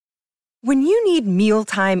When you need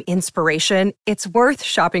mealtime inspiration, it's worth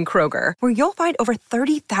shopping Kroger, where you'll find over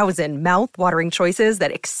 30,000 mouth-watering choices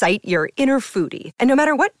that excite your inner foodie. And no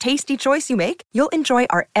matter what tasty choice you make, you'll enjoy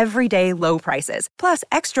our everyday low prices, plus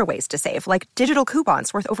extra ways to save, like digital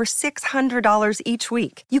coupons worth over $600 each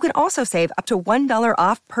week. You can also save up to $1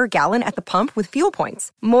 off per gallon at the pump with fuel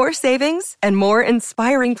points. More savings and more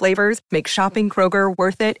inspiring flavors make shopping Kroger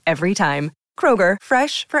worth it every time. Kroger,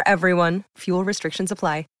 fresh for everyone. Fuel restrictions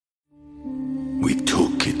apply. We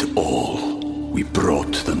took it all. We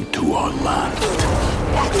brought them to our land.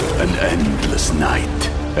 An endless night,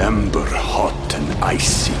 ember hot and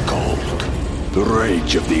icy cold. The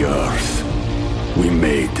rage of the earth. We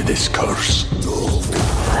made this curse.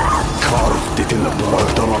 Carved it in the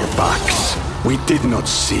blood on our backs. We did not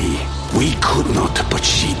see. We could not, but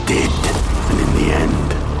she did. And in the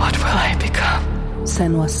end... What will I become?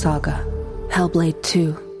 Senua's Saga. Hellblade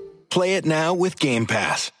 2. Play it now with Game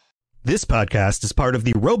Pass. This podcast is part of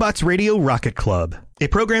the Robots Radio Rocket Club, a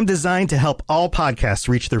program designed to help all podcasts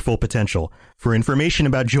reach their full potential. For information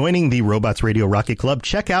about joining the Robots Radio Rocket Club,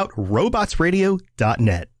 check out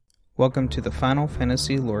robotsradio.net. Welcome to the Final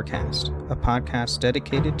Fantasy Lorecast, a podcast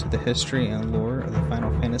dedicated to the history and lore of the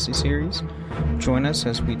Final Fantasy series. Join us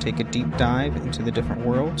as we take a deep dive into the different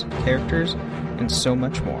worlds, characters, and so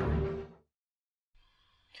much more.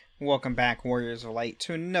 Welcome back, Warriors of Light,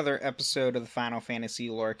 to another episode of the Final Fantasy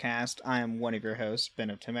Lorecast. I am one of your hosts,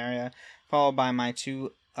 Ben of Temeria, followed by my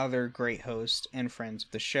two other great hosts and friends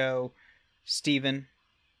of the show, Steven.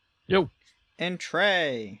 Yo. And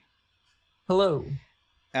Trey. Hello.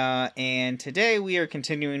 And today we are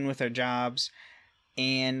continuing with our jobs,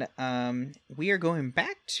 and we are going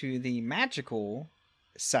back to the magical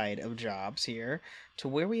side of jobs here, to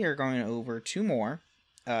where we are going over two more,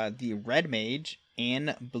 the Red Mage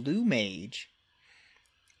and Blue Mage.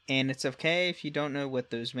 And it's okay if you don't know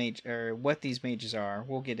what those what these mages are.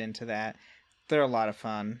 We'll get into that. They're a lot of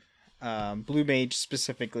fun. Blue Mage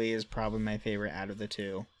specifically is probably my favorite out of the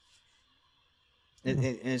two.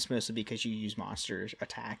 It's mostly because you use monsters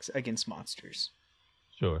attacks against monsters.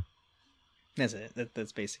 Sure. That's it.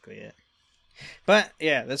 That's basically it. But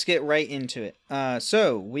yeah, let's get right into it.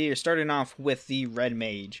 So we are starting off with the Red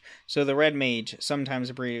Mage. So the Red Mage, sometimes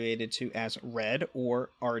abbreviated to as Red or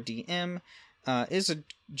RDM, is a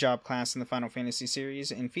job class in the Final Fantasy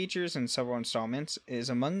series and features in several installments. Is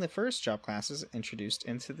among the first job classes introduced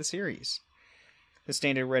into the series. The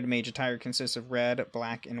standard Red Mage attire consists of red,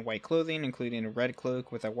 black, and white clothing, including a red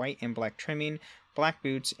cloak with a white and black trimming, black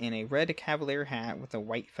boots, and a red cavalier hat with a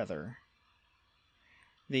white feather.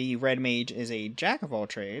 The Red Mage is a jack of all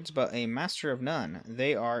trades, but a master of none.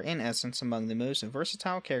 They are, in essence, among the most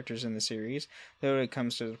versatile characters in the series, though when it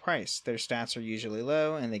comes to the price. Their stats are usually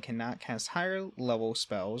low, and they cannot cast higher level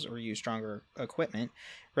spells or use stronger equipment.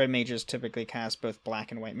 Red Mages typically cast both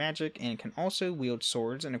black and white magic, and can also wield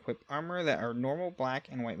swords and equip armor that our normal black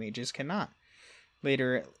and white mages cannot.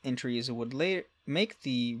 Later entries would make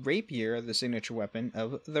the rapier the signature weapon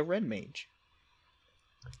of the Red Mage.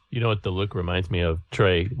 You know what the look reminds me of?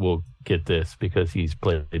 Trey will get this because he's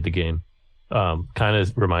played the game. Kind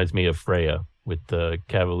of reminds me of Freya with the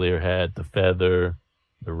cavalier hat, the feather,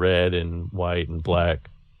 the red and white and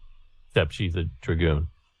black, except she's a dragoon.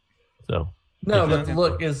 So no, but the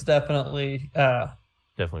look is definitely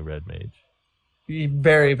definitely Red Mage.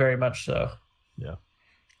 Very, very much so. Yeah.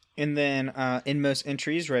 And then, in most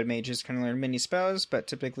entries, Red Mages can learn many spells, but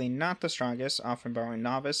typically not the strongest, often borrowing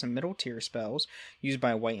novice and middle tier spells used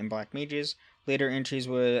by white and black mages. Later entries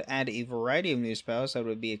would add a variety of new spells that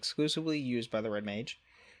would be exclusively used by the Red Mage,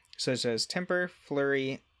 such as Temper,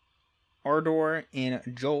 Flurry, Ardor, and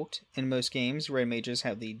Jolt. In most games, Red Mages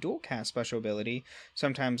have the dual cast special ability,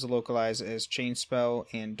 sometimes localized as Chain Spell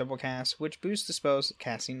and Double Cast, which boosts the spell's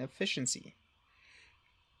casting efficiency.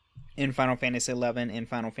 In Final Fantasy XI and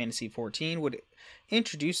Final Fantasy XIV would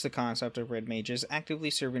introduce the concept of Red Mages actively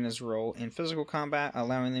serving as a role in physical combat,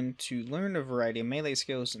 allowing them to learn a variety of melee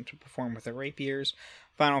skills and to perform with their rapiers.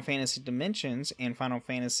 Final Fantasy Dimensions and Final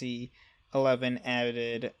Fantasy XI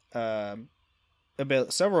added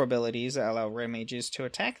several abilities that allow Red Mages to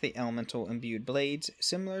attack the elemental imbued blades,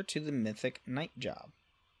 similar to the mythic Night Job.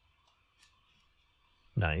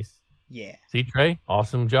 Nice. Yeah. See, Trey?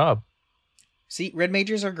 Awesome job. See, Red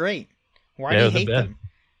Mages are great. Why do you hate them?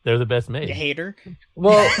 They're the best mage. You hater?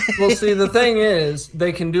 Well, see, the thing is,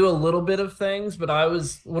 they can do a little bit of things, but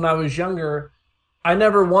when I was younger, I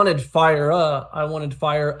never wanted Fire I wanted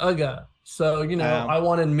Fire Uga. So, I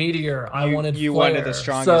wanted Meteor. I wanted Flare. You wanted the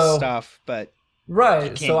strongest stuff, but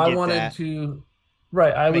right. So I wanted that. to.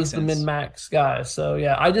 Right, I was the min-max guy. So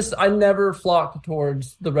yeah, I never flocked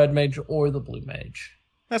towards the Red Mage or the Blue Mage.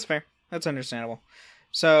 That's fair. That's understandable.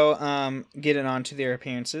 So, getting on to their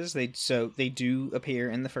appearances, they do appear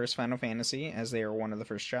in the first Final Fantasy, as they are one of the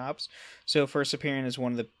first jobs. So, first appearing as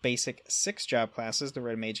one of the basic 6 job classes, the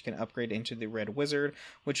Red Mage can upgrade into the Red Wizard,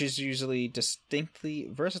 which is usually distinctly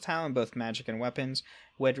versatile in both magic and weapons.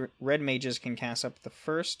 Red Mages can cast up the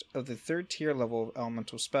first of the 3rd tier level of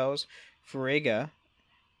elemental spells, Furiga,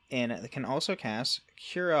 and they can also cast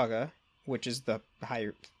Curaga, which is the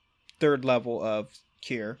higher 3rd level of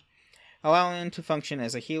Cure, allowing him to function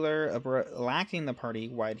as a healer, lacking the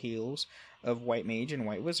party-wide heals of White Mage and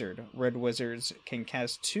White Wizard. Red Wizards can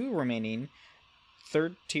cast 2 remaining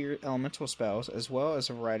 3rd-tier elemental spells, as well as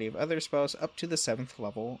a variety of other spells up to the 7th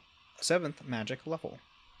magic level.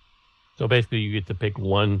 So basically, you get to pick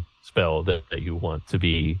one spell that you want to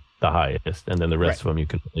be the highest, and then the rest of them you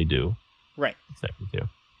can only do. Right. Second tier.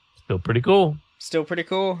 Still pretty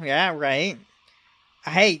cool. Yeah, right.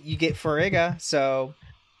 Hey, you get Furiga, so...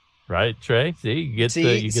 Right, Trey? See, you get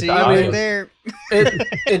the right there.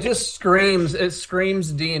 It just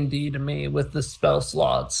screams D&D to me with the spell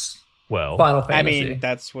slots. Well, Final Fantasy. I mean,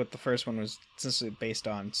 that's what the first one was based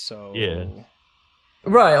on, so... Yeah.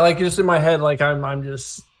 Right, like, just in my head, like, I'm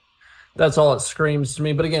just... That's all it screams to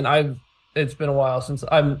me. But again, it's been a while since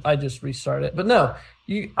I just restarted. But no,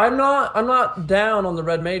 I'm not down on the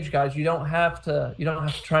Red Mage, guys. You don't have to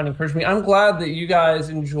try and encourage me. I'm glad that you guys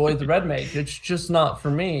enjoy the Red Mage. It's just not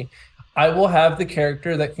for me. I will have the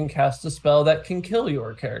character that can cast a spell that can kill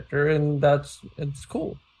your character, and it's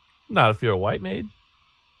cool. Not if you're a White Mage.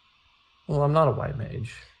 Well, I'm not a White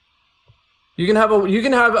Mage. You can have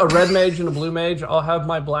a Red Mage and a Blue Mage. I'll have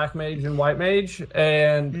my Black Mage and White Mage,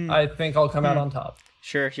 and I think I'll come out on top.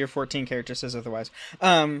 Sure, your 14 character says otherwise.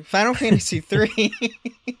 Final Fantasy III.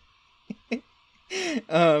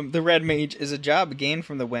 The Red Mage is a job gained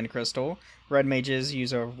from the Wind Crystal. Red Mages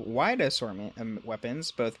use a wide assortment of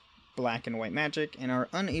weapons, both black and white magic, and are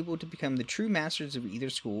unable to become the true masters of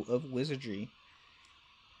either school of wizardry.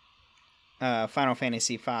 Final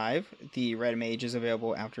Fantasy V, the Red Mage is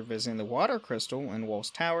available after visiting the Water Crystal in Wolf's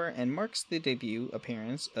Tower, and marks the debut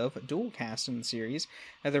appearance of Dual Cast in the series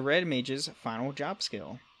as the Red Mage's final job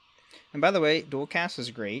skill. And by the way, Dual Cast is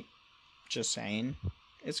great. Just saying.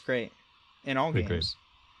 It's great. In all games. Great. It's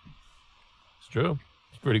true.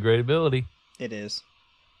 It's pretty great ability. It is.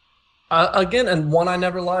 Again, and one I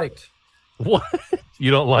never liked. What? You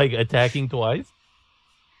don't like attacking twice?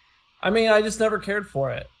 I mean, I just never cared for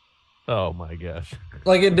it. Oh my gosh.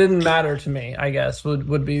 Like, it didn't matter to me, I guess,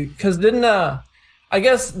 would be, because I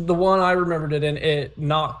guess the one I remembered it in, it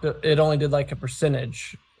only did like a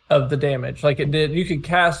percentage of the damage. Like, you could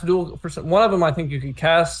cast one of them, I think you could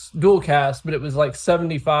cast dual cast, but it was like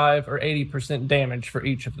 75 or 80% damage for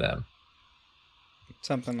each of them.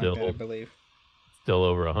 Something like that, I believe. Still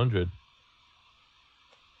over 100.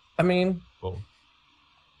 I mean, whoa.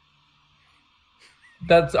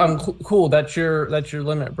 That's cool. That's your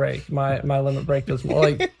limit break. My limit break does more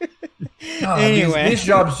like. Anyway, these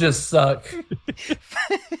jobs just suck.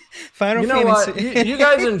 Final you know Fantasy. What? You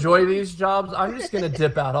guys enjoy these jobs. I'm just gonna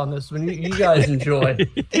dip out on this one. You guys enjoy.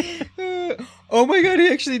 Oh my god,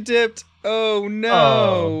 he actually dipped. Oh no!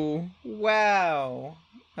 Oh. Wow,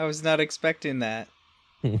 I was not expecting that.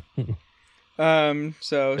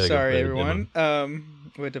 So sorry everyone.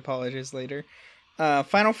 Would apologize later.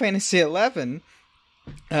 Final Fantasy XI.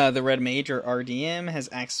 The Red Mage, or RDM, has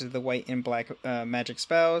access to the white and black magic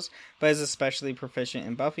spells, but is especially proficient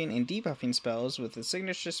in buffing and debuffing spells with a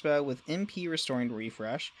signature spell with MP Restoring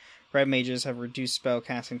Refresh. Red Mages have reduced spell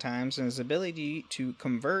casting times and his ability to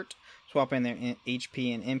convert, swapping their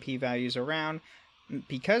HP and MP values around.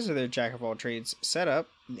 Because of their Jack-of-all-trades setup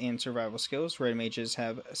and survival skills, Red Mages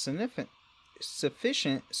have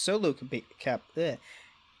sufficient solo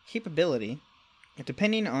capability,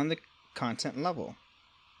 depending on the content level.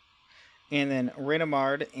 And then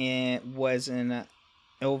Renamard was an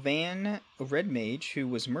Elvan Red Mage who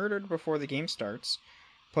was murdered before the game starts.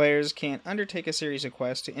 Players can undertake a series of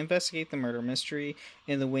quests to investigate the murder mystery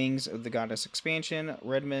in the Wings of the Goddess expansion.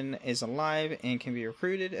 Redmond is alive and can be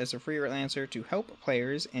recruited as a freelancer to help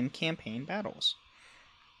players in campaign battles.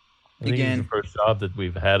 I think it's the first job that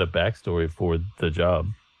we've had a backstory for the job.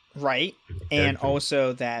 Right, and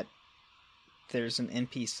also that there's an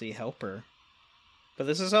NPC helper. But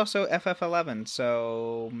this is also FF11,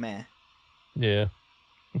 so meh. Yeah.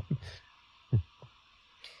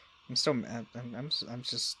 I'm still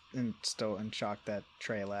in shock that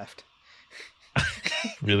Trey left.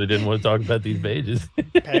 Really didn't want to talk about these pages.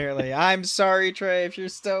 Apparently. I'm sorry, Trey, if you're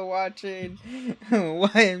still watching.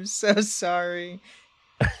 I am so sorry.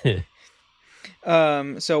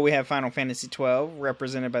 So we have Final Fantasy XII,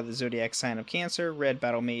 represented by the zodiac sign of Cancer. Red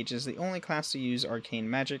Battle Mage is the only class to use arcane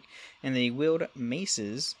magic, and they wield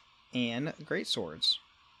maces and greatswords.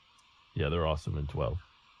 Yeah, they're awesome in 12.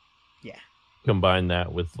 Yeah. Combine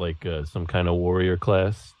that with like some kind of warrior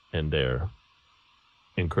class, and they're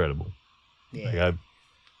incredible. Yeah. Like, I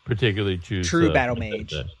particularly choose True Battle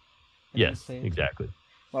Mage. Yes, exactly.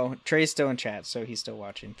 Well, Trey's still in chat, so he's still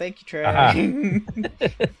watching. Thank you, Trey.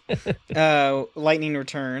 Lightning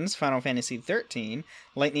returns, Final Fantasy XIII.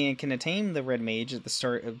 Lightning can attain the Red Mage at the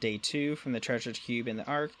start of Day 2 from the Treasure Cube in the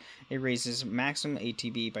Ark. It raises maximum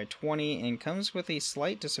ATB by 20 and comes with a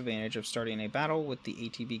slight disadvantage of starting a battle with the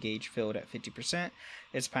ATB gauge filled at 50%.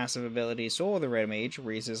 Its passive ability, Soul of the Red Mage,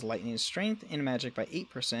 raises Lightning's strength and magic by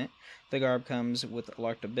 8%. The garb comes with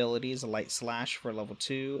locked abilities, Light Slash for level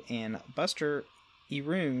 2 and Buster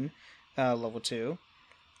Irune, level 2.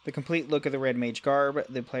 The complete look of the Red Mage garb.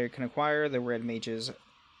 The player can acquire the Red Mage's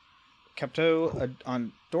Capto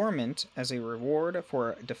on Dormant as a reward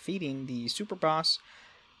for defeating the super boss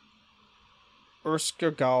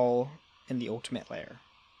Urskagal in the Ultimate Lair.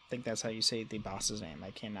 I think that's how you say the boss's name.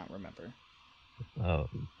 I cannot remember. I'll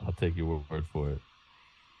take your word for it.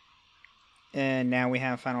 And now we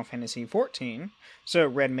have Final Fantasy XIV. So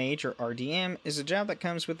Red Mage, or RDM, is a job that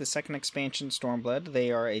comes with the second expansion, Stormblood.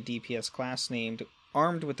 They are a DPS class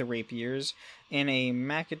armed with the rapiers and a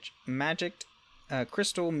magic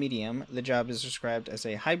crystal medium. The job is described as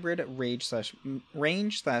a hybrid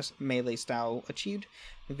range/melee style achieved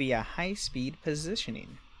via high-speed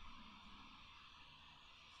positioning.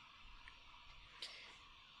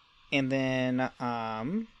 And then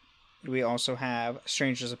we also have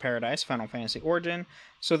Strangers of Paradise, Final Fantasy Origin.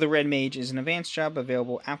 So the Red Mage is an advanced job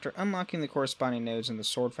available after unlocking the corresponding nodes in the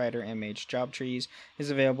Sword Fighter and Mage job trees. It is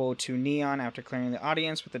available to Neon after clearing the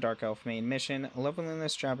audience with the Dark Elf main mission. Leveling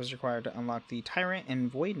this job is required to unlock the Tyrant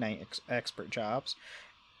and Void Knight expert jobs.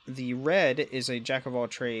 The Red is a Jack of all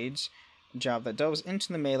trades job that delves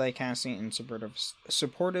into the melee casting and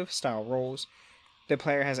supportive style roles. The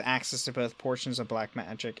player has access to both portions of black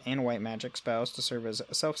magic and white magic spells to serve as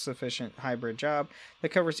a self-sufficient hybrid job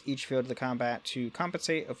that covers each field of the combat to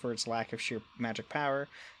compensate for its lack of sheer magic power.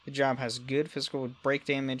 The job has good physical break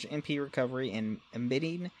damage, MP recovery, and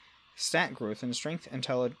emitting stat growth in strength,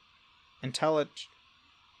 intellect.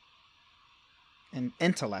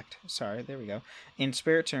 Sorry, there we go. And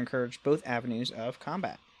spirit to encourage both avenues of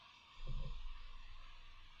combat.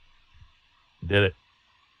 Did it.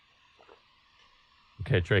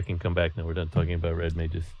 Okay, Trey can come back now. We're done talking about Red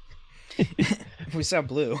Mages. We saw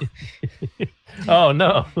blue. Oh,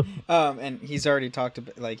 no. And he's already talked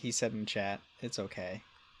about, like he said in chat, it's okay.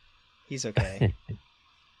 He's okay.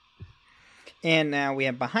 And now we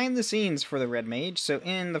have behind the scenes for the Red Mage. So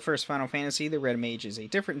in the first Final Fantasy, the Red Mage is a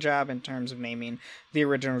different job in terms of naming. The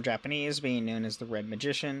original Japanese being known as the Red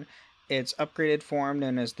Magician. Its upgraded form,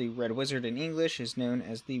 known as the Red Wizard in English, is known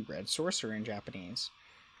as the Red Sorcerer in Japanese.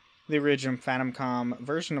 The original Famicom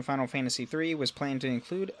version of Final Fantasy III was planned to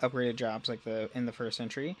include upgraded jobs like in the first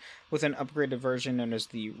entry, with an upgraded version known as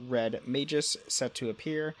the Red Magus set to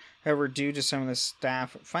appear. However, due to some of the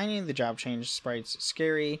staff finding the job change sprites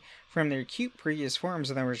scary from their cute previous forms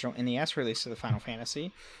in the original NES release of the Final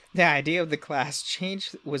Fantasy, the idea of the class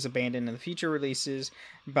change was abandoned in the future releases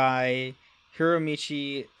by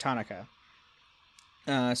Hiromichi Tanaka.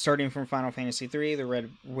 Starting from Final Fantasy III, the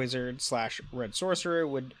Red Wizard/Red Sorcerer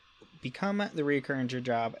would become the recurring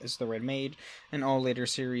job as the Red Mage in all later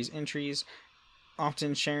series entries,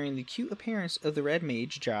 often sharing the cute appearance of the Red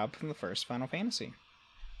Mage job from the first Final Fantasy.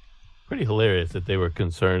 Pretty hilarious that they were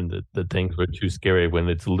concerned that the things were too scary when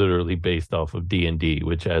it's literally based off of D&D,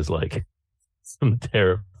 which has like some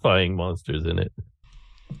terrifying monsters in it.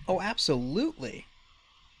 Oh, absolutely.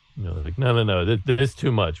 You know, like, no, this is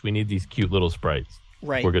too much. We need these cute little sprites.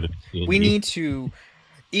 Right. We need to,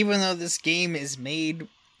 even though this game is made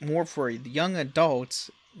more for young adults,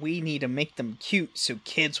 we need to make them cute so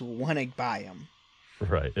kids will want to buy them.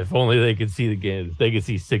 Right. If only they could see the game. If they could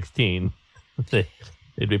see 16, they'd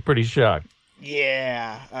be pretty shocked.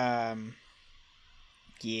 Yeah.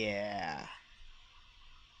 Yeah.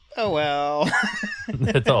 Oh, well.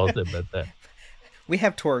 That's all I'll say about that. We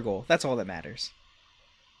have Torgal. That's all that matters.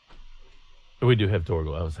 We do have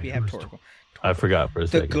Torgal. I was like, we have Torgal. I forgot for a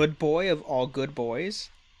second. The good boy of all good boys.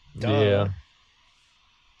 Duh. Yeah.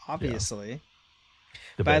 Obviously.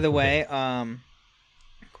 Yeah. By the way,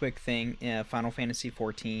 quick thing, Final Fantasy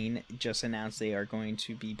XIV just announced they are going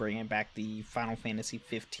to be bringing back the Final Fantasy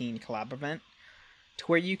 15 collab event to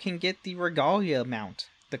where you can get the Regalia mount,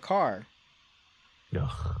 the car.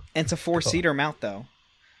 Ugh. And it's a 4-seater mount, though.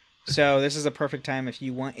 So this is a perfect time if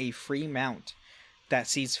you want a free mount that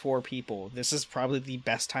seats 4 people. This is probably the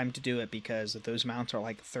best time to do it because those mounts are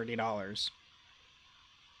like $30.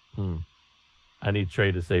 I need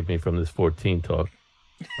Trey to save me from this 14 talk.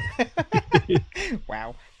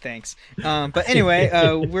 Wow, thanks. But anyway,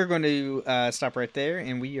 we're going to stop right there,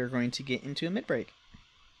 and we are going to get into a mid-break.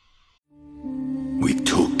 We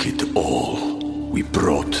took it all. We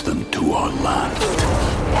brought them to our land.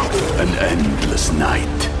 An endless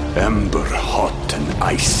night, ember hot and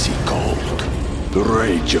icy cold. The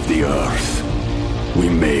rage of the earth. We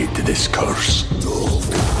made this curse.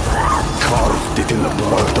 Carved it in the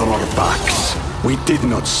blood on our backs. We did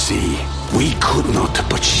not see. We could not,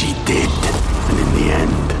 but she did. And in the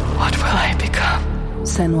end... What will I become?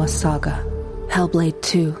 Senua's Saga. Hellblade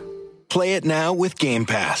 2. Play it now with Game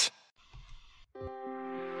Pass.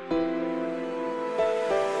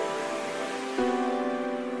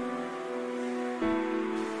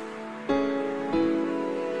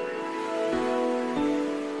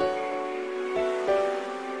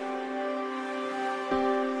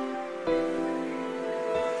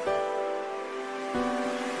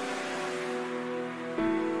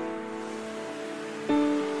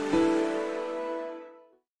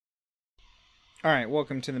 All right,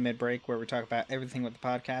 welcome to the mid-break where we talk about everything with the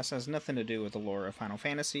podcast that has nothing to do with the lore of Final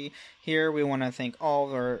Fantasy. Here, we want to thank all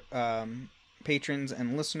of our patrons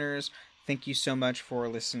and listeners. Thank you so much for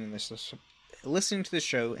listening to the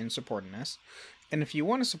show and supporting us. And if you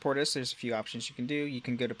want to support us, there's a few options you can do. You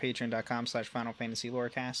can go to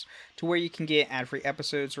patreon.com/FinalFantasyLoreCast to where you can get ad-free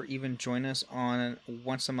episodes or even join us on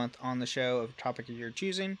once a month on the show of a topic of your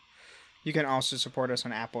choosing. You can also support us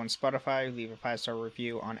on Apple and Spotify. Leave a 5-star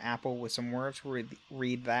review on Apple with some words. We'll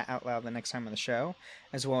read that out loud the next time on the show,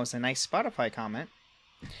 as well as a nice Spotify comment.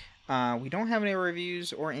 We don't have any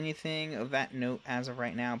reviews or anything of that note as of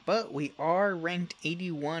right now, but we are ranked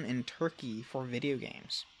 81 in Turkey for video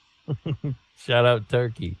games. Shout out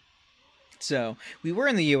Turkey. So, we were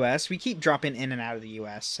in the U.S. We keep dropping in and out of the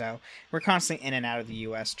U.S., so we're constantly in and out of the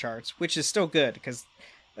U.S. charts, which is still good, because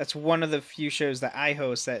that's one of the few shows that I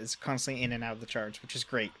host that is constantly in and out of the charts, which is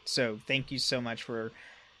great. So thank you so much for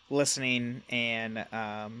listening and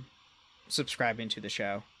subscribing to the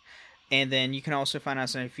show. And then you can also find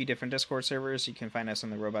us on a few different Discord servers. You can find us on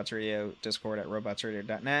the Robots Radio Discord at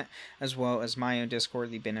robotsradio.net, as well as my own Discord,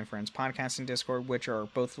 the Ben and Friends Podcasting Discord, which are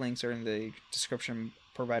both links are in the description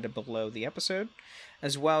provided below the episode.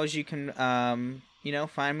 As well as you can,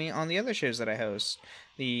 find me on the other shows that I host.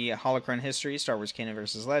 The Holocron History, Star Wars Canon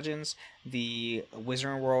vs. Legends, the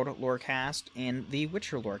Wizarding World Lorecast, and the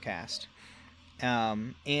Witcher Lorecast.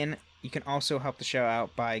 And you can also help the show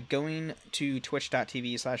out by going to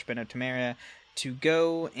twitch.tv/BenOfTemeria to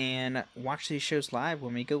go and watch these shows live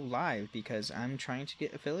when we go live, because I'm trying to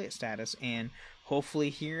get affiliate status, and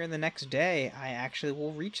hopefully here the next day I actually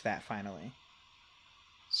will reach that finally.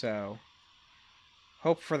 So,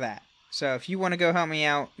 hope for that. So if you want to go help me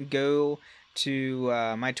out, go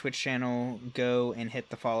to my Twitch channel, go and hit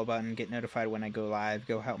the follow button, get notified when I go live,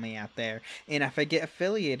 go help me out there. And if I get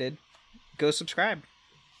affiliated, go subscribe.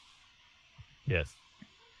 Yes.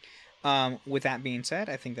 With that being said,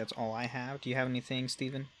 I think that's all I have. Do you have anything,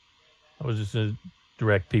 Steven? I was just going to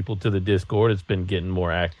direct people to the Discord. It's been getting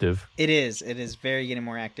more active. It is very getting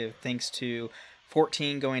more active, thanks to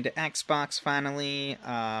 14 going to Xbox finally.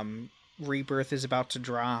 Rebirth is about to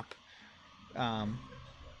drop.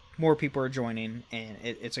 More people are joining, and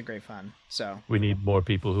it's a great fun. So we need more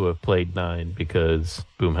people who have played 9, because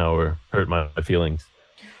Boomhauer hurt my feelings.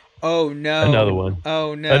 Oh no! Another one.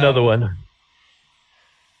 Oh no! Another one.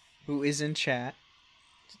 Who is in chat?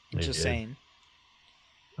 Just saying.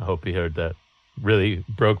 I hope he heard that. Really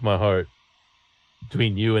broke my heart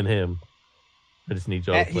between you and him. I just need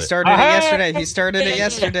y'all to play. He started it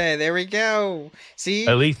yesterday. There we go. See?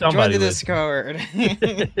 At least somebody join the Discord.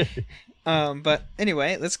 But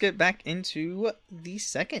anyway, let's get back into the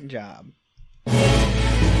second job.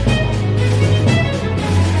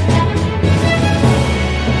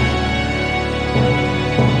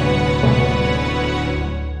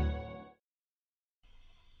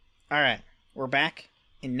 Alright, we're back,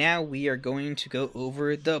 and now we are going to go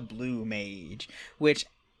over the Blue Mage, which,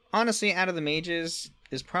 honestly, out of the mages,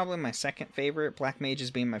 is probably my second favorite. Black Mage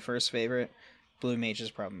is being my first favorite. Blue Mage is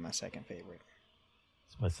probably my second favorite.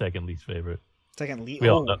 It's my second least favorite. Second least?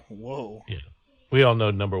 Whoa. Yeah. We all know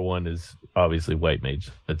number 1 is obviously White Mage.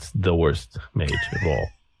 That's the worst mage of all.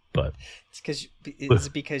 But it's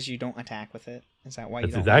because you don't attack with it. Is that why you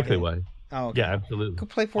don't? That's exactly why. Oh, okay. Yeah, absolutely. Go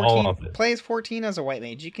play 14. Play as 14 as a White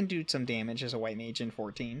Mage. You can do some damage as a White Mage in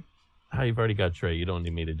 14. You've already got Trey. You don't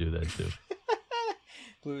need me to do that too.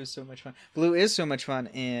 Blue is so much fun. Blue is so much fun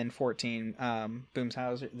in 14.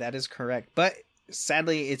 Boomshauser. That is correct. But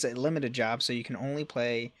sadly, it's a limited job, so you can only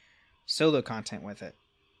play solo content with it.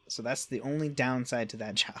 So that's the only downside to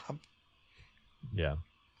that job. Yeah.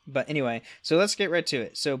 But anyway, so let's get right to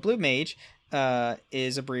it. So Blue Mage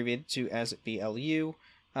is abbreviated to as BLU.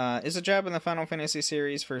 Is a job in the Final Fantasy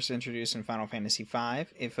series first introduced in Final Fantasy V.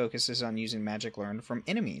 It focuses on using magic learned from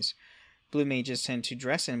enemies. Blue mages tend to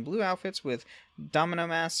dress in blue outfits with domino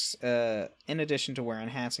masks, in addition to wearing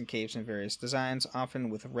hats and capes in various designs, often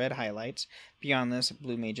with red highlights. Beyond this,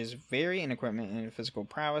 blue mages vary in equipment and physical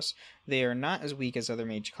prowess. They are not as weak as other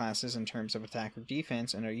mage classes in terms of attack or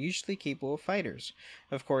defense, and are usually capable of fighters.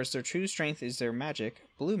 Of course, their true strength is their magic,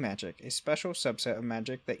 blue magic, a special subset of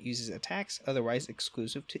magic that uses attacks otherwise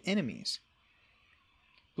exclusive to enemies.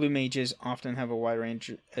 Blue mages often have a wide range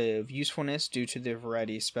of usefulness due to the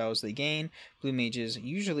variety of spells they gain. Blue mages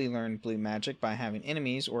usually learn blue magic by having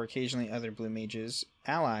enemies, or occasionally other blue mages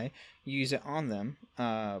ally use it on them.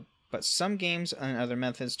 But some games and other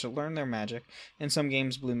methods to learn their magic. In some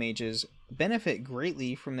games, blue mages benefit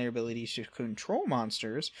greatly from their ability to control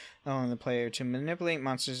monsters, allowing the player to manipulate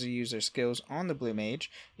monsters to use their skills on the blue mage.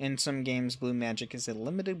 In some games, blue magic is a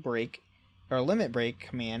limit break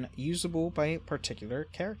command usable by particular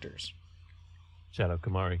characters. Shout out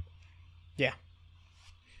Kamari. Yeah.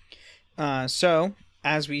 So,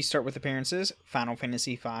 as we start with appearances, Final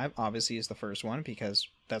Fantasy V obviously is the first one because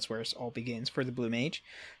that's where it all begins for the Blue Mage.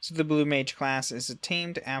 So the Blue Mage class is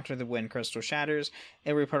tamed after the Wind Crystal shatters.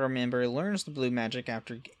 Every party member learns the blue magic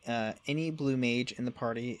after any Blue Mage in the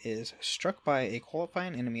party is struck by a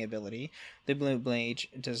qualifying enemy ability. The Blue Mage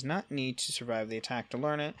does not need to survive the attack to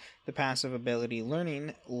learn it. The passive ability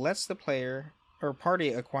learning lets the player or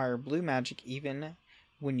party acquire blue magic even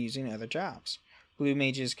when using other jobs. Blue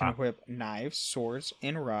mages can equip knives, swords,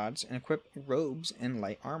 and rods, and equip robes and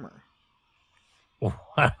light armor.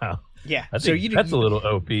 Wow. Yeah, that's a little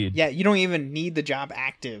OP. Yeah, you don't even need the job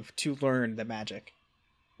active to learn the magic.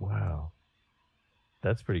 Wow.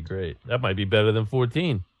 That's pretty great. That might be better than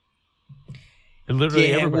 14. And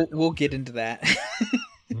literally everybody... we'll get into that.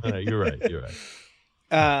 You're right.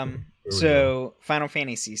 So Final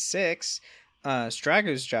Fantasy VI,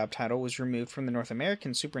 Strago's job title was removed from the North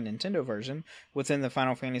American Super Nintendo version. Within the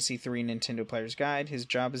Final Fantasy III Nintendo Player's Guide, his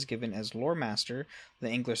job is given as Lore Master.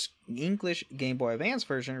 The English Game Boy Advance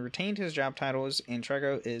version retained his job titles, and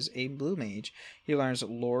Strago is a blue mage. He learns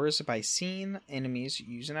lores by seeing enemies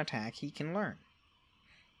use an attack he can learn.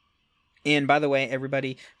 And by the way,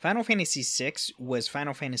 everybody, Final Fantasy VI was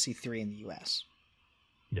Final Fantasy III in the US.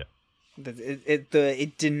 Yeah.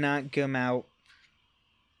 It did not come out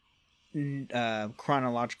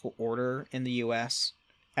chronological order in the US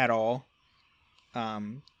at all,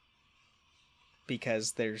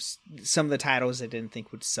 because there's some of the titles I didn't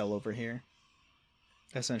think would sell over here,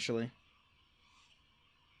 essentially.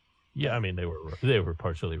 Yeah, I mean they were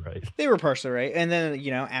partially right. They were partially right, and then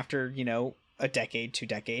after a decade, 2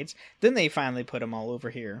 decades, then they finally put them all over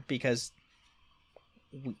here because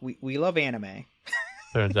we love anime.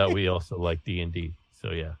 Turns out we also like D&D,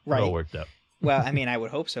 so yeah, right. It all worked out. Well, I mean, I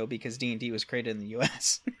would hope so because D&D was created in the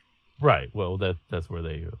U.S. Right. Well, that's where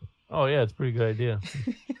they. Oh yeah, it's a pretty good idea.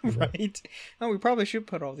 Right. Oh, we probably should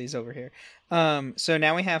put all these over here. So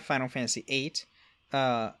now we have Final Fantasy VIII.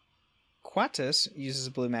 Quatus uses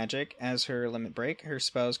blue magic as her limit break. Her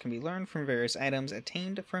spells can be learned from various items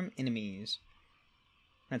attained from enemies.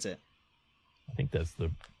 That's it. I think that's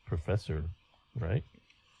the professor, right?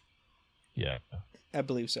 Yeah. I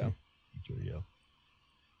believe so. Yeah.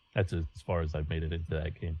 That's as far as I've made it into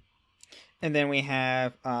that game. And then we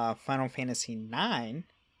have Final Fantasy IX.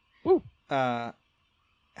 Woo. How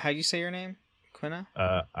do you say your name? Quina?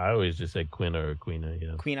 I always just say Quina or Quina,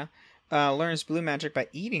 yeah. Quina. Learns blue magic by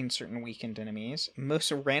eating certain weakened enemies.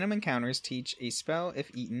 Most random encounters teach a spell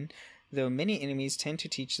if eaten, though many enemies tend to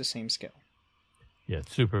teach the same skill. Yeah,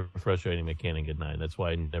 it's super frustrating mechanic at 9. That's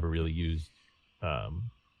why I never really used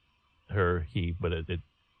her, he, but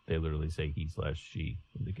they literally say he/she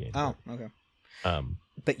in the game. Oh, okay.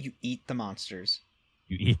 But you eat the monsters.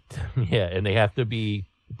 You eat them, yeah, and they have to be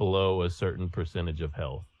below a certain percentage of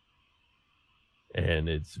health. And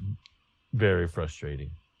it's very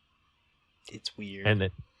frustrating. It's weird.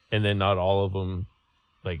 And then not all of them,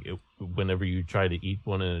 like whenever you try to eat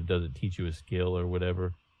one and it doesn't teach you a skill or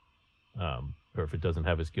whatever, or if it doesn't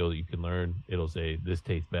have a skill that you can learn, it'll say, this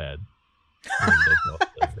tastes bad. And that's all it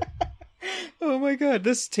does. Oh my god,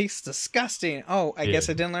 this tastes disgusting. Oh, I guess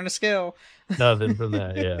I didn't learn a skill. Nothing from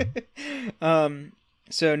that, yeah.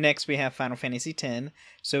 So next we have Final Fantasy X.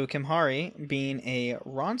 So Kimahri, being a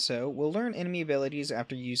Ronso, will learn enemy abilities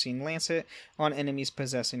after using Lancet on enemies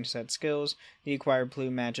possessing said skills. The acquired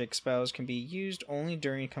blue magic spells can be used only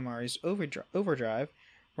during Kimahri's overdrive.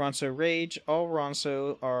 Ronso Rage. All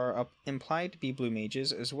Ronso are implied to be blue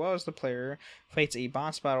mages, as well as the player fights a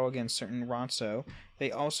boss battle against certain Ronso.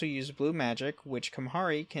 They also use blue magic, which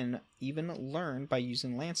Kimahri can even learn by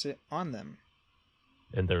using Lancet on them.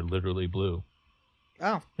 And they're literally blue.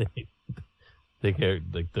 Oh. They carry,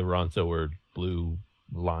 like, the Ronso word blue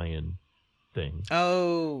lion thing.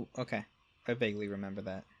 Oh, okay. I vaguely remember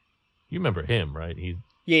that. You remember him, right?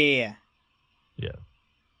 Yeah. Yeah.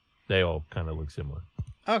 They all kind of look similar.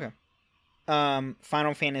 Okay.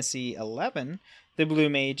 Final Fantasy XI. The Blue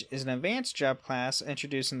Mage is an advanced job class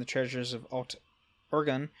introduced in the Treasures of Alt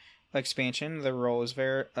Organ expansion. The role is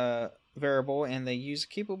variable, and they use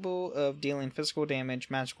capable of dealing physical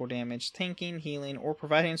damage, magical damage, tanking, healing, or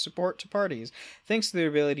providing support to parties, thanks to their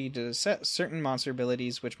ability to set certain monster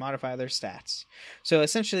abilities which modify their stats. So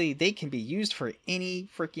essentially, they can be used for any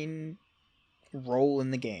freaking role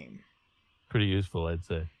in the game. Pretty useful, I'd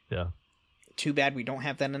say. Yeah. Too bad we don't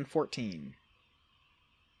have that in 14.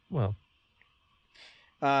 Well.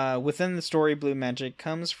 Within the story, blue magic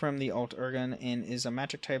comes from the Alt Urgan and is a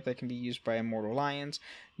magic type that can be used by immortal lions.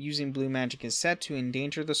 Using blue magic is said to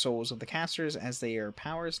endanger the souls of the casters, as they are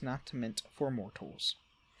powers not meant for mortals.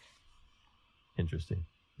 Interesting.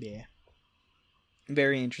 Yeah.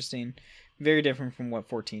 Very interesting. Very different from what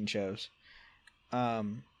 14 shows.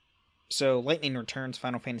 So Lightning returns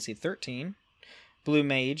Final Fantasy 13. Blue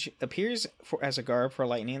Mage appears as a garb for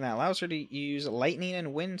lightning that allows her to use lightning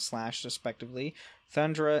and wind slash, respectively,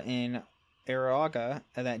 Thundra and Aeroga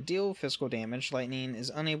that deal physical damage. Lightning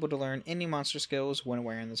is unable to learn any monster skills when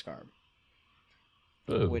wearing this garb.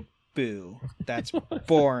 Boo. Boo. That's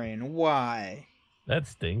boring. Why? That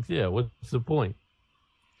stinks. Yeah, what's the point?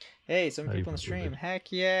 Hey, some people on the stream.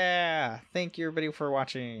 Heck yeah. Thank you, everybody, for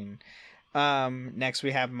watching. Next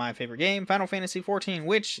we have my favorite game, Final Fantasy XIV,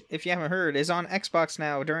 which, if you haven't heard, is on Xbox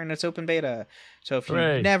now during its open beta. So if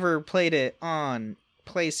you've never played it on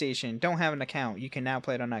PlayStation, don't have an account, you can now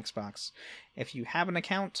play it on Xbox. If you have an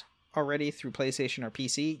account already through PlayStation or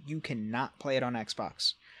PC, you cannot play it on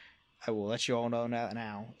Xbox. I will let you all know that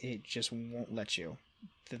now. It just won't let you.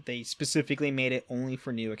 That they specifically made it only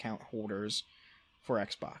for new account holders for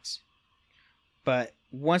Xbox. But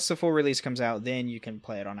once the full release comes out, then you can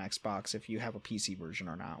play it on Xbox if you have a PC version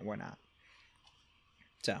or not. Why not?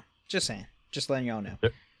 So, just saying. Just letting y'all know.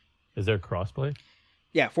 Is there crossplay?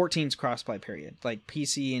 Yeah, 14's crossplay period. Like,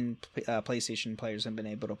 PC and PlayStation players have been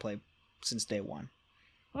able to play since day one.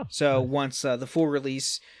 Oh, so, nice. Once the full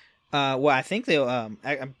release... I think they'll...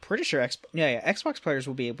 I'm pretty sure Xbox players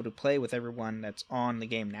will be able to play with everyone that's on the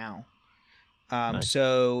game now. Nice.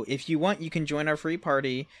 So if you want, you can join our free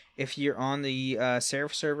party. If you're on the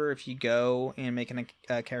Seraph server, if you go and make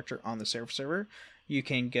a character on the Seraph server, you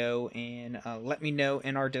can go and let me know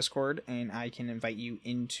in our Discord, and I can invite you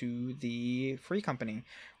into the free company,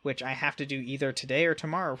 which I have to do either today or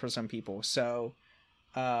tomorrow for some people. So,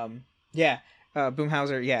 Boomhauser,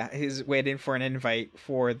 is waiting for an invite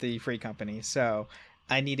for the free company. So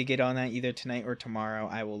I need to get on that either tonight or tomorrow.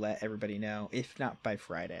 I will let everybody know, if not by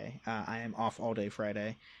Friday. I am off all day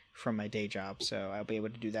Friday from my day job, so I'll be able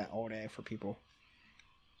to do that all day for people.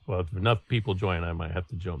 Well, if enough people join, I might have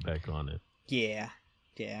to jump back on it. Yeah.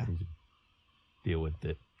 Deal with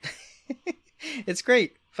it. It's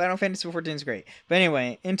great. Final Fantasy XIV is great. But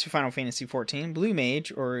anyway, into Final Fantasy XIV, Blue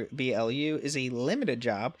Mage, or BLU, is a limited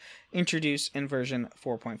job introduced in version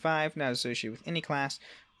 4.5, not associated with any class.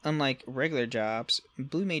 Unlike regular jobs,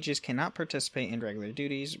 Blue Mages cannot participate in regular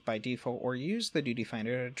duties by default or use the Duty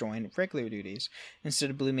Finder to join regular duties.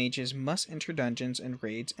 Instead, Blue Mages must enter dungeons and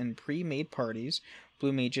raids in pre-made parties.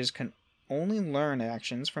 Blue Mages can only learn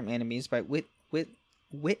actions from enemies by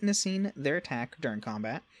witnessing their attack during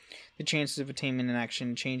combat. The chances of attaining an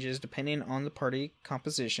action changes depending on the party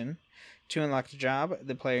composition. To unlock the job,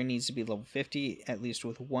 the player needs to be level 50, at least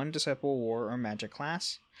with one Disciple War or Magic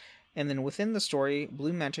class. And then within the story,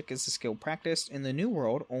 blue magic is a skill practiced in the New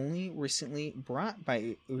World, only recently brought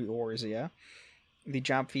by Eorzea. The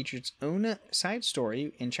job features its own side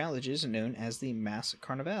story and challenges known as the Mass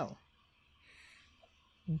Carnival.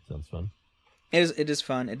 That sounds fun. It is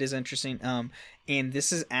fun. It is interesting. And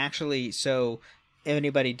this is actually, so if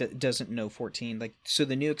anybody doesn't know 14, so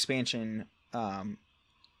the new expansion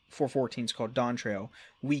for 14 is called Dawn Trail.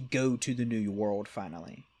 We go to the New World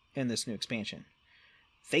finally in this new expansion.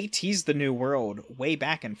 They teased the New World way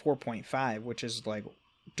back in 4.5, which is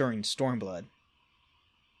during Stormblood.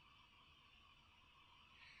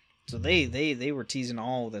 So they were teasing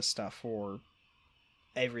all this stuff for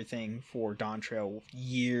everything for Dawn Trail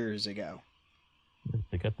years ago.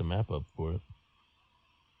 They got the map up for it.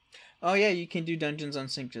 Oh yeah, you can do dungeons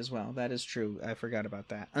unsynced as well. That is true. I forgot about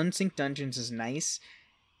that. Unsynced dungeons is nice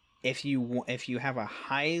if you have a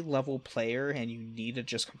high level player and you need to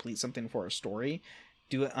just complete something for a story.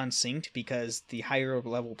 Do it unsynced because the higher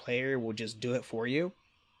level player will just do it for you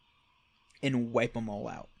and wipe them all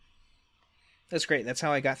out. That's great. That's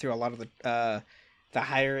how I got through a lot of the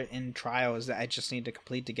higher end trials that I just need to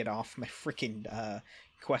complete to get off my freaking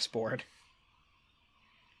quest board.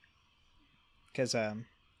 Because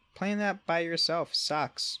playing that by yourself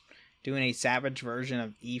sucks. Doing a savage version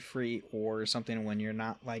of E-Free or something when you're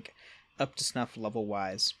not like up to snuff level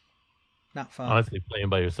wise. Not fun. Honestly, playing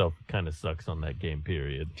by yourself kind of sucks on that game,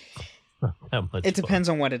 period. It depends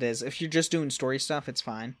on what it is. If you're just doing story stuff, it's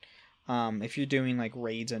fine. If you're doing like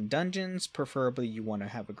raids and dungeons, preferably you want to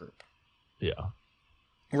have a group. Yeah.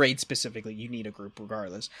 Raid specifically, you need a group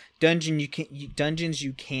regardless. Dungeons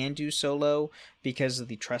you can do solo because of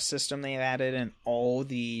the trust system they've added, and all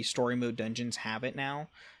the story mode dungeons have it now.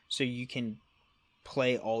 So you can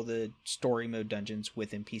play all the story mode dungeons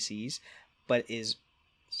with NPCs, but is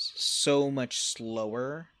so much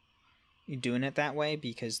slower doing it that way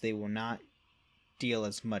because they will not deal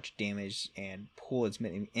as much damage and pull as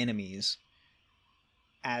many enemies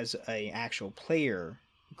as a actual player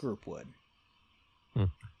group would. It's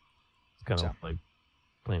kind of like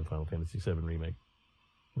playing Final Fantasy VII Remake,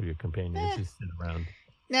 where your companions just sit around.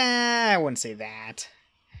 Nah, I wouldn't say that.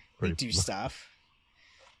 They do stuff.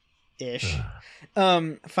 Ish.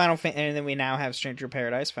 And then we now have Stranger of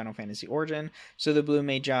Paradise, Final Fantasy Origin. So the Blue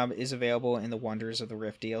Mage job is available in the Wonders of the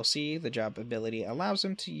Rift DLC. The job ability allows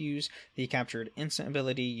them to use the captured instant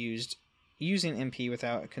ability using MP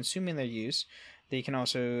without consuming their use. They can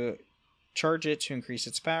also charge it to increase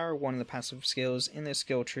its power. One of the passive skills in their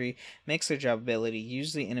skill tree makes their job ability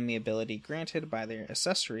use the enemy ability granted by their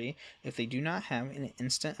accessory if they do not have an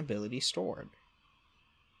instant ability stored.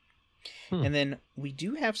 And then we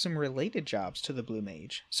do have some related jobs to the Blue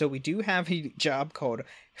Mage. So we do have a job called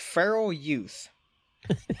Feral Youth.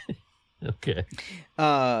 Okay.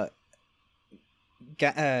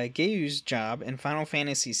 Gayu's job in Final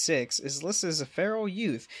Fantasy VI is listed as a feral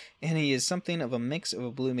youth, and he is something of a mix of a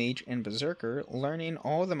Blue Mage and Berserker, learning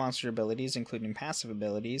all the monster abilities, including passive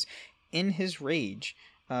abilities, in his rage.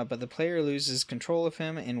 But the player loses control of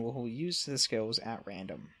him and will use the skills at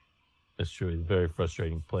random. That's true. He's a very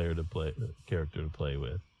frustrating character to play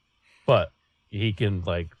with. But he can,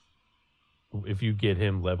 like, if you get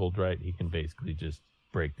him leveled right, he can basically just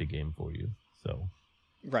break the game for you. So,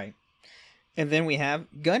 right. And then we have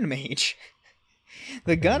Gun Mage.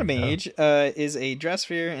 The Gun Mage is a dress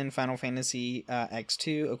sphere in Final Fantasy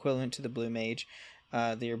X2, equivalent to the Blue Mage.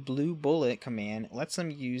 Their Blue Bullet command lets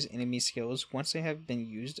them use enemy skills once they have been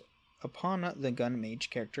used upon the Gun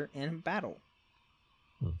Mage character in battle.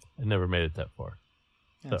 I never made it that far.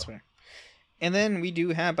 That's fair. And then we do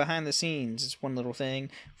have behind the scenes, it's one little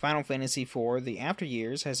thing. Final Fantasy IV, The After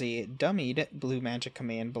Years, has a dummied blue magic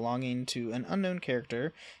command belonging to an unknown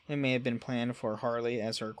character. It may have been planned for Harley,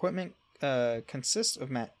 as her equipment consists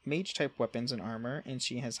of mage-type weapons and armor, and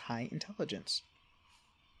she has high intelligence.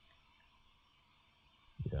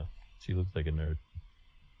 Yeah, she looks like a nerd.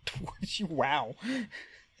 Wow.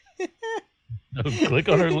 No, click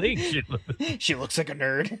on her link. She looks like a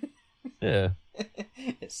nerd. Yeah.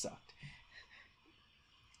 It sucked.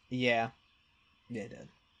 Yeah. Yeah, it did.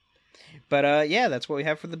 But yeah, that's what we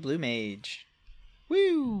have for the Blue Mage.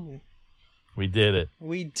 Woo! We did it.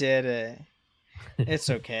 We did it. It's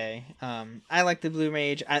okay. I like the Blue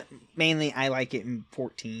Mage. I like it in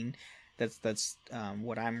 14. That's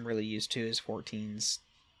what I'm really used to is 14's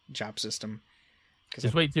job system.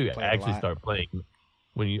 Just wait till you actually start playing.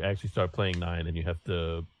 When you actually start playing 9, and you have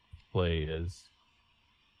to play as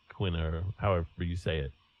Quinn or however you say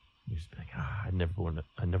it, you just be like, I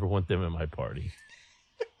never want them in my party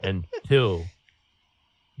until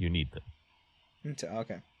you need them.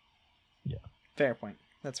 Okay. Yeah. Fair point.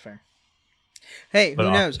 That's fair. Hey,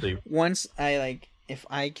 who knows? Once if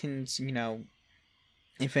I can,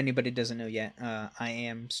 if anybody doesn't know yet, I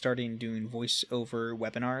am starting doing voiceover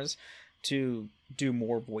webinars to do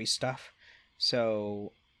more voice stuff.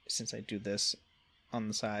 So, since I do this on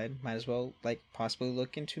the side, might as well, possibly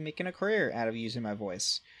look into making a career out of using my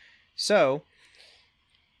voice. So,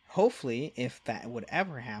 hopefully, if that would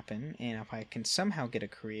ever happen, and if I can somehow get a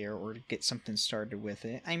career or get something started with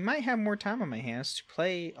it, I might have more time on my hands to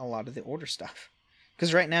play a lot of the older stuff.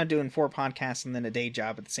 Because right now, doing 4 podcasts and then a day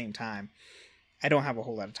job at the same time, I don't have a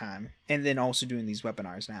whole lot of time. And then also doing these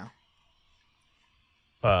webinars now.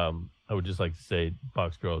 I would just like to say,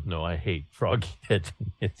 Box Girl, no, I hate frog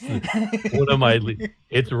catching. It's one of my.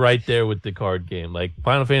 It's right there with the card game. Like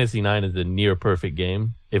Final Fantasy IX is a near perfect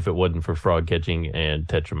game if it wasn't for frog catching and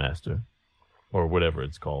Tetramaster, or whatever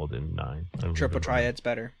it's called in 9. Triple Triad's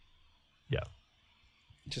better. Yeah,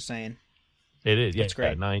 just saying. It is. Yeah, it's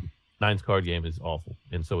great. 9's card game is awful,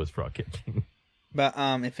 and so is frog catching. But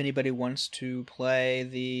if anybody wants to play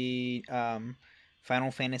the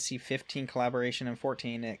Final Fantasy 15 collaboration and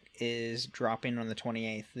 14, it is dropping on the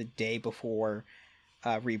 28th, the day before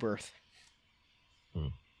Rebirth.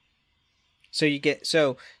 So you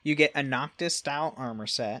get a Noctis style armor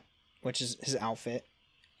set, which is his outfit.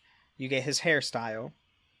 You get his hairstyle.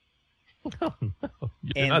 Oh no,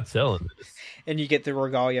 you're not selling this. And you get the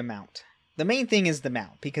Regalia mount. The main thing is the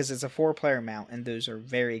mount, because it's a 4-player mount, and those are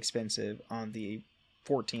very expensive on the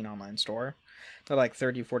 14 online store. They're like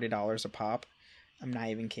 $30, $40 a pop. I'm not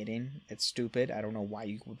even kidding. It's stupid. I don't know why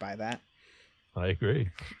you would buy that. I agree.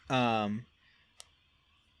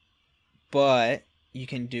 But you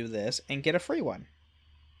can do this and get a free one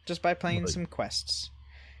just by playing some quests.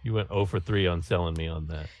 You went 0 for 3 on selling me on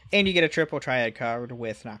that. And you get a triple triad card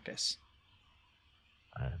with Noctis.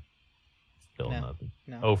 Still nothing.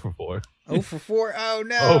 No. 0 for 4. 0 for 4? Oh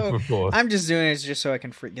no. 0 for 4. I'm just doing it just so I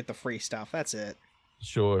can get the free stuff. That's it.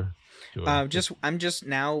 Sure. I'm just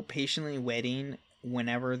now patiently waiting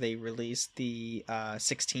whenever they release the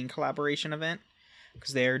 16 collaboration event,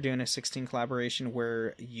 because they're doing a 16 collaboration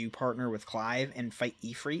where you partner with Clive and fight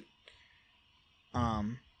Ifrit.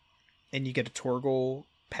 And you get a Torgal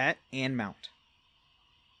pet and mount.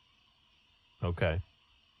 Okay.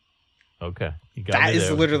 You got that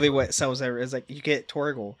is literally what sells there. Is like you get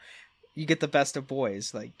Torgal, you get the best of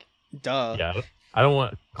boys. Like, duh. Yeah, I don't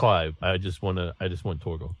want Clive. I just want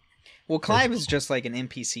Torgal. Well, Clive is just like an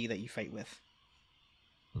NPC that you fight with.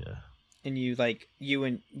 Yeah. And you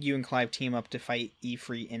and Clive team up to fight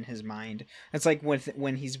Ifrit in his mind. It's like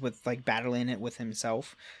when he's battling it with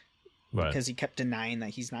himself, right? Because he kept denying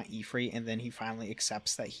that he's not Ifrit, and then he finally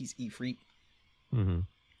accepts that he's Ifrit. Mm-hmm.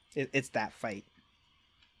 It's that fight.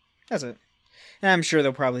 That's it. And I'm sure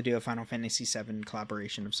they'll probably do a Final Fantasy VII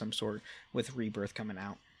collaboration of some sort with Rebirth coming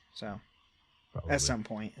out. So probably. At some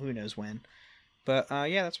point, who knows when. But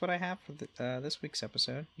yeah, that's what I have for this week's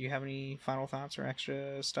episode. Do you have any final thoughts or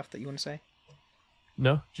extra stuff that you want to say?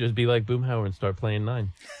 No, just be like Boomhauer and start playing 9.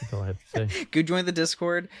 That's all I have to say. Go join the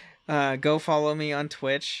Discord. Go follow me on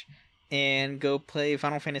Twitch. And go play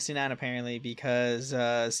Final Fantasy IX, apparently, because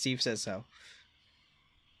Steve says so.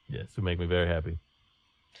 Yes, it would make me very happy.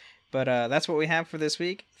 But that's what we have for this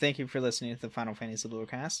week. Thank you for listening to the Final Fantasy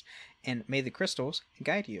Lorecast. And may the crystals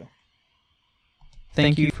guide you.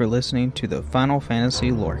 Thank you for listening to the Final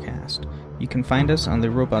Fantasy Lorecast. You can find us on the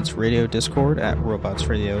Robots Radio Discord at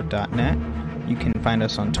robotsradio.net. You can find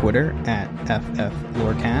us on Twitter at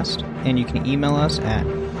FFLorecast. And you can email us at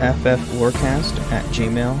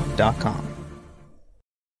fflorecast@gmail.com.